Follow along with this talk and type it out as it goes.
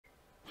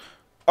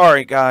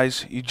Alright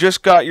guys, you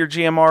just got your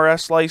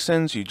GMRS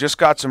license, you just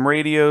got some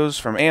radios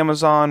from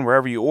Amazon,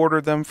 wherever you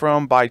ordered them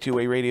from,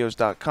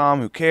 buy2wayradios.com,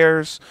 who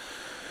cares?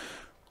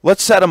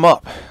 Let's set them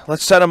up.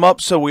 Let's set them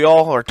up so we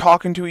all are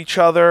talking to each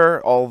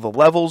other, all the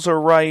levels are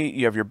right,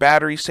 you have your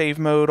battery save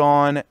mode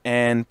on,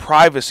 and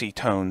privacy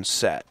tones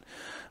set.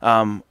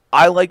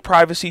 I like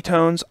privacy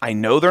tones. I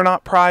know they're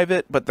not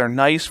private, but they're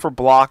nice for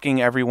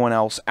blocking everyone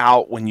else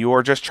out when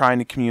you're just trying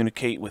to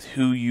communicate with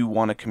who you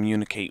want to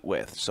communicate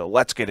with. So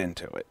let's get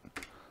into it.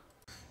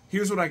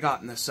 Here's what I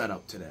got in this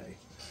setup today.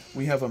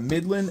 We have a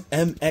Midland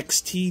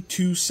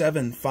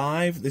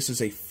MXT275. This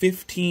is a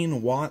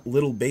 15-watt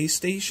little base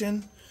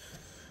station.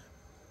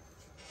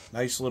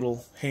 Nice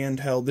little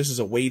handheld. This is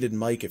a weighted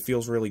mic. It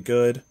feels really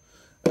good.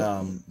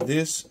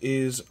 This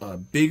is a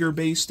bigger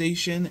base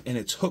station, and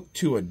it's hooked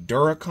to a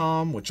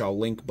Duracom, which I'll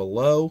link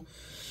below.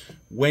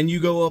 When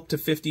you go up to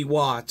 50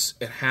 watts,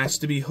 it has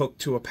to be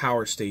hooked to a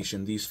power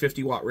station. These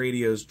 50-watt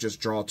radios just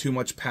draw too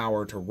much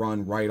power to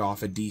run right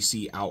off a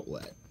DC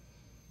outlet.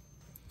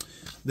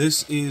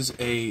 This is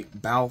a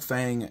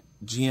Baofeng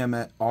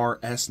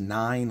GMRS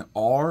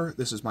 9R.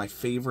 This is my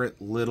favorite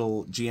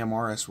little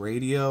GMRS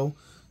radio.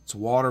 It's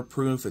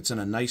waterproof. It's in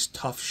a nice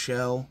tough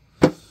shell.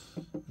 And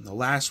the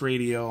last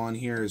radio on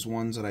here is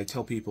ones that I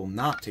tell people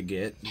not to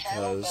get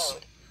because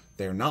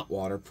they're not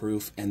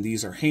waterproof, and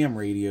these are ham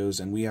radios,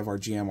 and we have our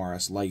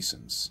GMRS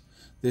license.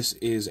 This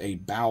is a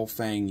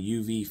Baofeng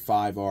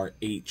UV5R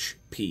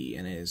HP,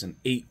 and it is an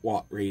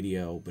 8-watt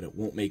radio, but it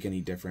won't make any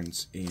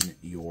difference in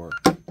your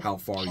how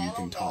far you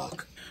can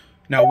talk.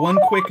 Now, one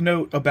quick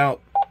note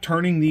about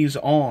turning these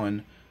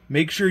on: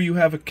 make sure you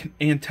have an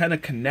antenna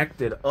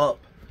connected up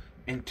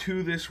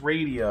into this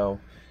radio,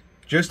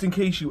 just in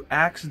case you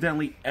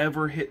accidentally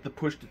ever hit the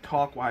push to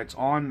talk while it's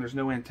on and there's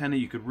no antenna.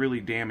 You could really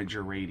damage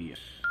your radio.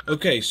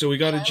 Okay, so we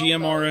got a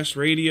GMRS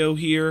radio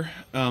here.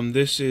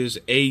 This is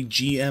a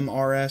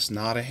GMRS,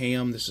 not a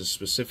ham. This is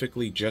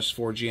specifically just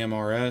for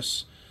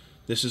GMRS.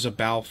 This is a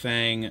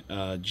Baofeng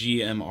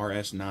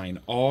GMRS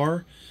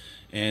 9R.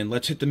 And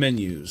let's hit the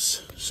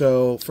menus.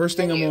 So first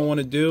thing I'm going to want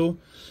to do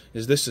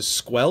is this is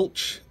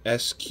squelch,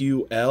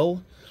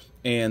 SQL.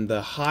 And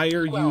the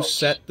higher you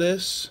set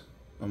this,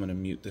 I'm going to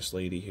mute this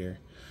lady here.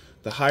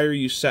 The higher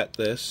you set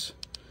this,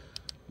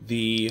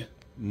 the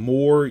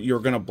more you're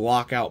going to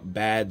block out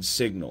bad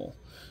signal.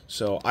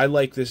 So I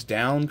like this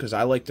down because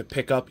I like to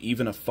pick up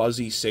even a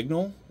fuzzy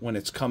signal when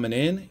it's coming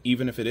in.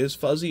 Even if it is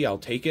fuzzy, I'll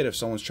take it if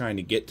someone's trying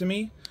to get to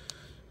me.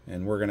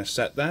 And we're going to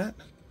set that.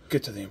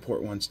 Get to the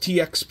important ones.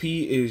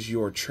 TXP is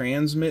your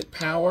transmit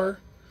power.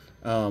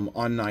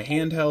 On my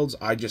handhelds,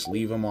 I just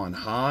leave them on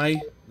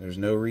high. There's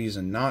no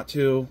reason not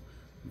to.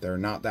 They're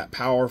not that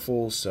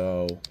powerful,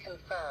 so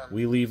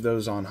we leave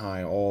those on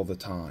high all the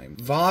time.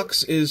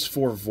 Vox is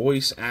for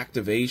voice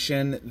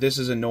activation. This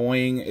is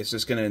annoying. It's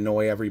just going to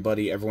annoy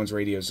everybody. Everyone's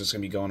radio is just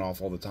going to be going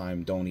off all the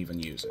time. Don't even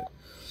use it.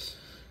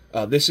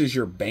 This is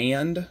your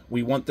band.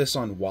 We want this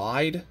on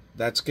wide.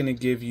 That's going to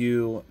give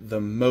you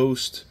the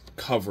most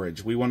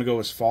coverage. We want to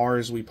go as far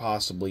as we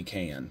possibly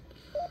can.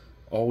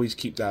 Always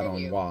keep that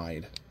on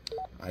wide.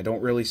 I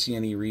don't really see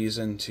any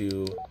reason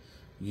to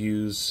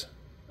use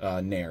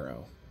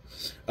narrow.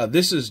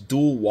 This is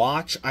dual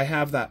watch. I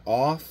have that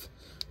off,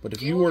 but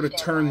if you were to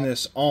turn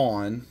this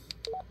on,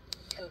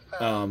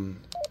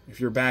 if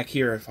you're back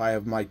here, if I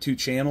have my two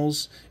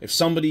channels, if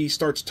somebody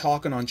starts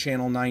talking on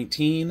channel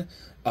 19,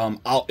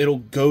 it'll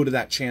go to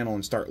that channel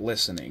and start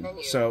listening.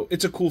 So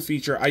it's a cool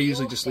feature. I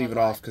usually just leave it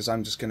off because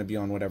I'm just going to be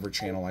on whatever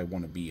channel I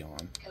want to be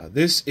on.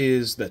 This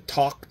is the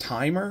talk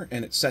timer,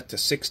 and it's set to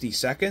 60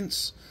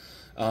 seconds.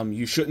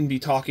 You shouldn't be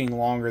talking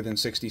longer than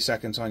 60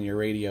 seconds on your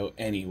radio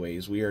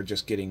anyways. We are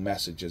just getting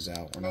messages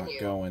out. We're not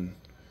going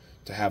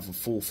to have a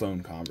full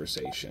phone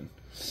conversation.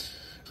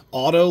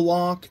 Auto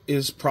lock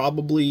is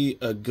probably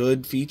a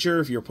good feature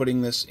if you're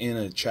putting this in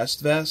a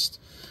chest vest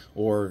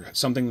or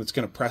something that's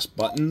going to press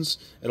buttons.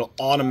 It'll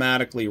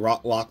automatically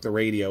lock the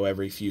radio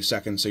every few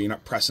seconds, so you're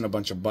not pressing a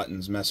bunch of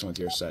buttons messing with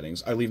your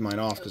settings. I leave mine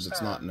off because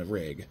it's not in the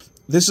rig.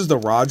 This is the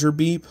Roger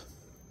beep.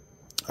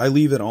 I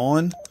leave it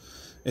on.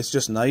 It's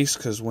just nice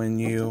because when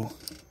you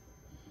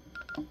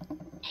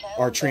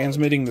are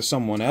transmitting to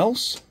someone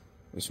else,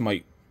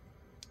 it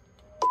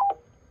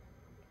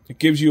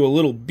gives you a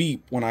little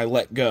beep when I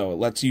let go. It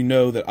lets you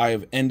know that I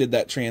have ended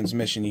that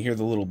transmission. You hear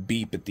the little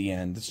beep at the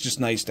end. It's just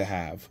nice to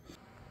have.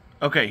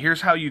 Okay,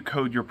 here's how you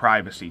code your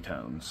privacy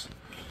tones.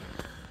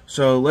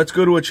 So let's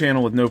go to a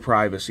channel with no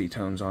privacy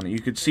tones on it. You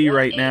could see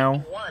right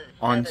now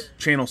on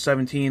channel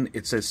 17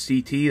 it says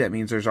CT. That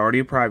means there's already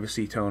a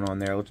privacy tone on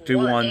there. Let's do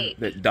one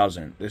that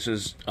doesn't. This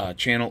is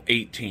channel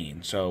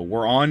 18. So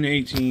we're on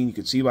 18. You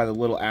can see by the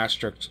little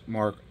asterisk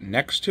mark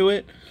next to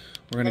it.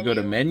 We're going to go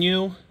to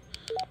menu.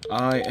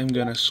 I am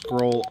going to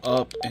scroll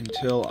up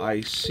until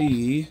I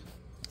see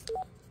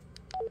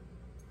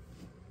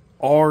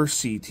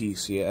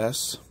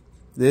RCTCS.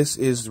 This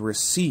is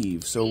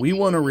receive. So we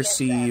want to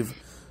receive.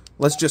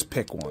 Let's just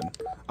pick one.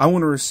 I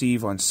want to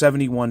receive on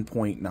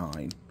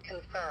 71.9.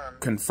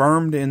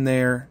 Confirmed in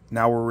there.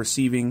 Now we're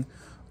receiving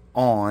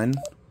on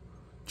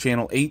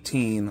channel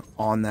 18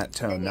 on that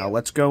tone. Now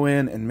let's go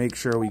in and make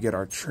sure we get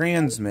our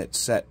transmit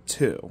set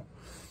too.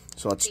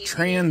 So let's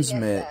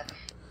transmit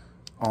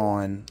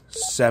on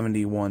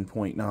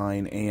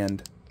 71.9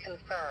 and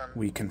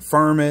we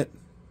confirm it.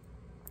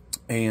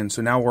 And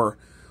so now we're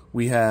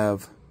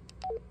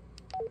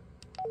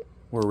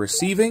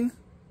receiving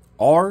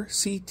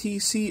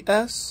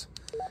RCTCS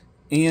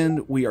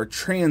and we are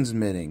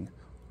transmitting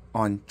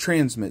on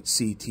transmit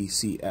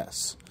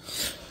CTCS.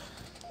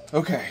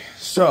 Okay,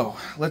 so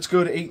let's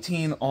go to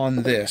 18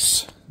 on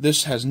this.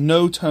 This has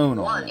no tone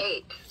on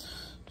it.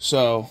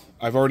 So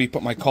I've already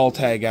put my call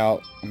tag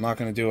out. I'm not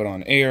going to do it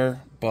on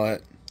air,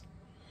 but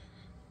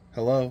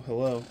hello,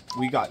 hello.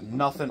 We got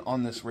nothing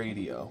on this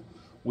radio.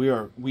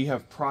 We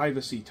have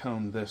privacy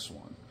toned this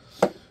one.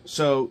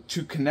 So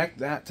to connect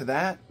that to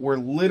that, we're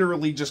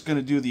literally just going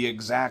to do the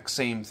exact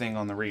same thing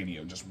on the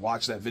radio. Just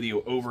watch that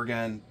video over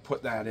again,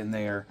 put that in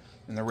there,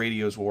 and the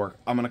radios will work.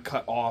 I'm going to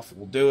cut off.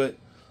 We'll do it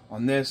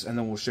on this, and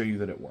then we'll show you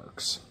that it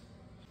works.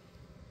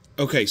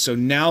 Okay, so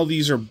now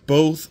these are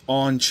both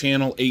on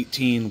channel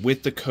 18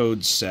 with the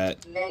code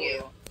set.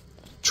 Menu.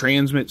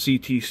 Transmit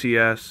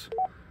CTCS,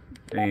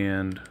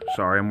 and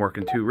sorry, I'm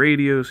working two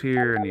radios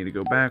here. I need to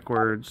go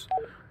backwards.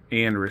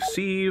 And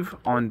receive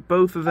on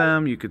both of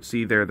them. You could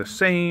see they're the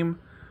same.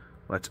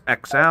 Let's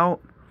X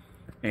out,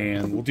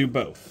 and we'll do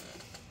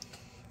both.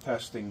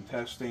 Testing,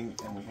 testing,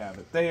 and we have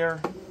it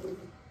there.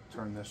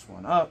 Turn this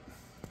one up.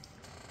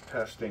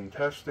 Testing,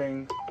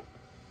 testing,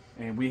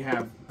 and we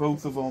have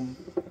both of them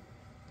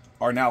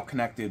are now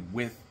connected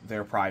with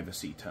their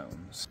privacy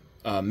tones.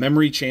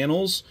 Memory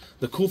channels.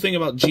 The cool thing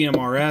about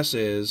GMRS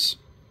is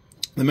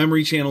the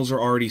memory channels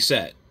are already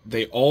set.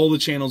 All the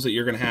channels that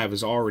you're going to have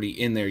is already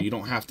in there. You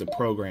don't have to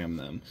program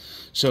them.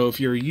 So if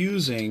you're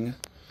using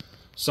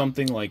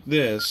something like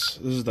this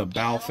is the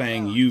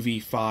Baofeng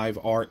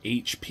UV5R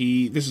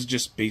HP. This is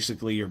just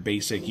basically your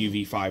basic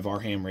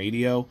UV5R ham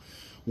radio.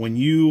 When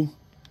you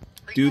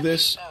do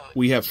this,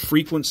 we have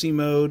frequency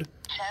mode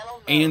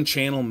and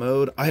channel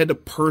mode. I had to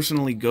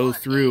personally go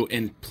through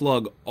and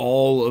plug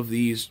all of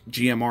these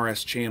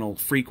GMRS channel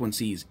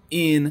frequencies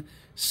in,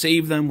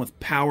 save them with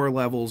power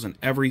levels and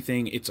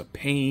everything. It's a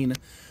pain.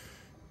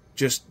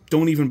 Just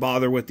don't even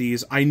bother with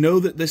these. I know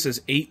that this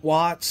is 8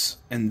 watts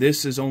and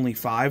this is only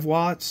 5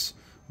 watts,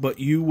 but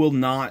you will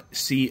not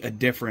see a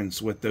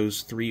difference with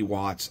those 3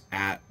 watts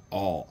at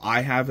all.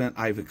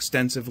 I've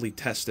extensively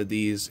tested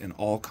these in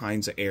all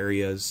kinds of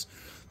areas.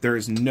 There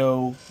is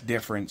no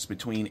difference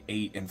between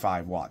 8 and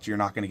 5 watts. You're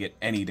not going to get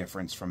any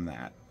difference from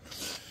that.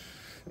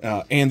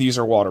 And these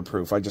are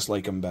waterproof. I just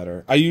like them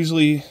better. I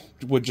usually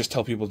would just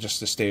tell people just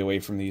to stay away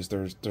from these.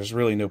 There's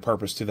really no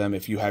purpose to them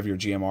if you have your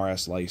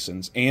GMRS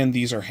license. And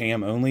these are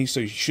ham only, so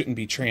you shouldn't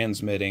be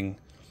transmitting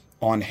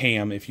on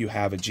ham if you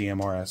have a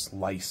GMRS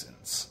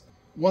license.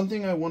 One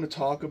thing I want to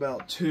talk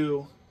about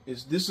too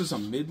is this is a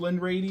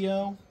Midland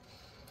radio,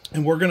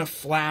 and we're going to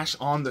flash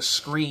on the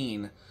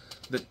screen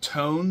the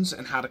tones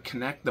and how to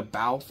connect the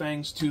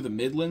Baofengs to the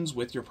Midlands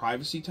with your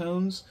privacy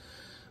tones.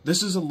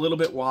 This is a little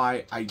bit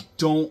why I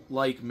don't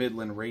like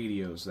Midland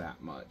radios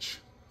that much.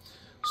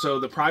 So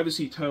the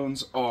privacy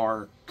tones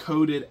are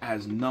coded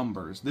as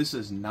numbers. This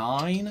is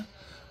 9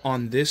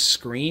 on this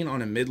screen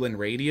on a Midland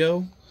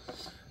radio.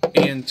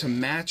 And to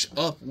match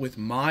up with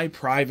my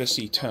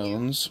privacy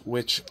tones,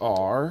 which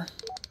are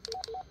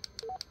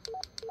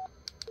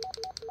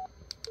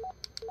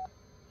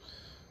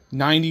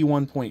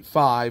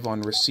 91.5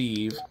 on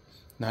receive,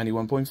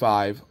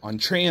 91.5 on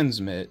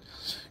transmit,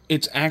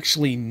 it's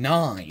actually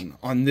 9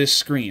 on this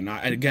screen.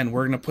 Again,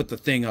 we're going to put the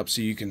thing up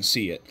so you can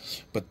see it.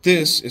 But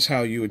this is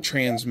how you would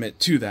transmit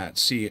to that.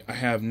 See, I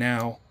have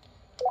now,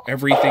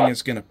 everything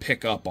is going to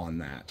pick up on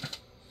that.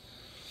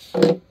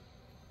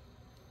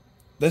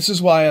 This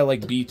is why I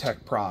like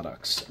Btech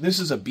products. This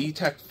is a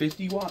Btech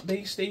 50-watt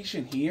base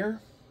station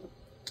here.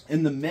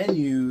 And the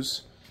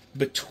menus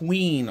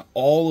between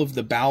all of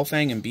the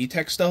Baofeng and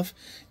Btech stuff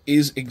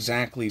is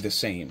exactly the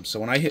same. So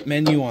when I hit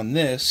menu on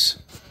this,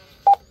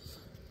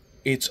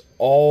 it's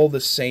all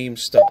the same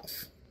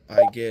stuff.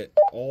 I get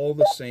all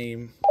the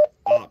same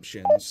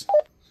options.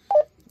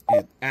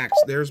 It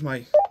acts, there's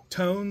my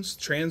tones,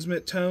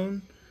 transmit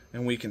tone,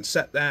 and we can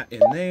set that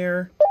in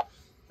there.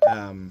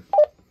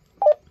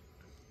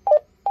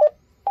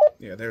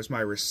 Yeah, there's my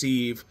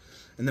receive,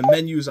 and the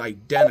menu's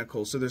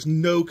identical, so there's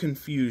no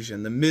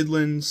confusion. The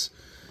Midlands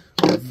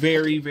are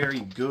very,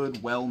 very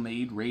good,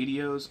 well-made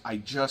radios. I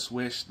just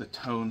wish the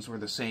tones were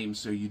the same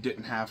so you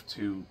didn't have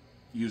to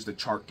use the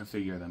chart to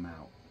figure them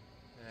out.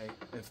 Okay.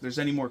 If there's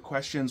any more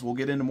questions, we'll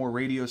get into more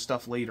radio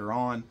stuff later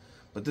on,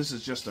 but this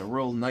is just a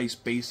real nice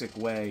basic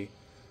way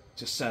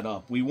to set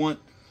up. We want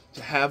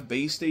to have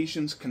base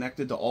stations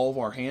connected to all of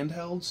our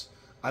handhelds.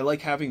 I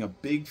like having a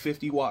big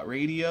 50-watt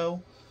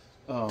radio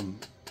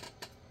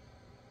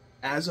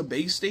as a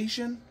base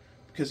station,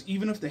 because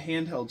even if the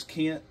handhelds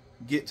can't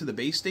get to the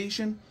base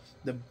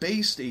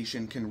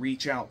station can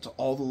reach out to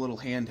all the little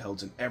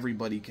handhelds and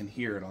everybody can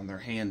hear it on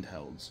their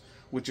handhelds,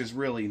 which is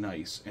really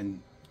nice,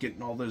 and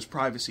getting all those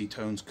privacy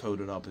tones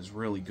coded up is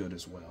really good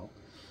as well.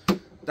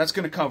 That's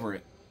going to cover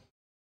it.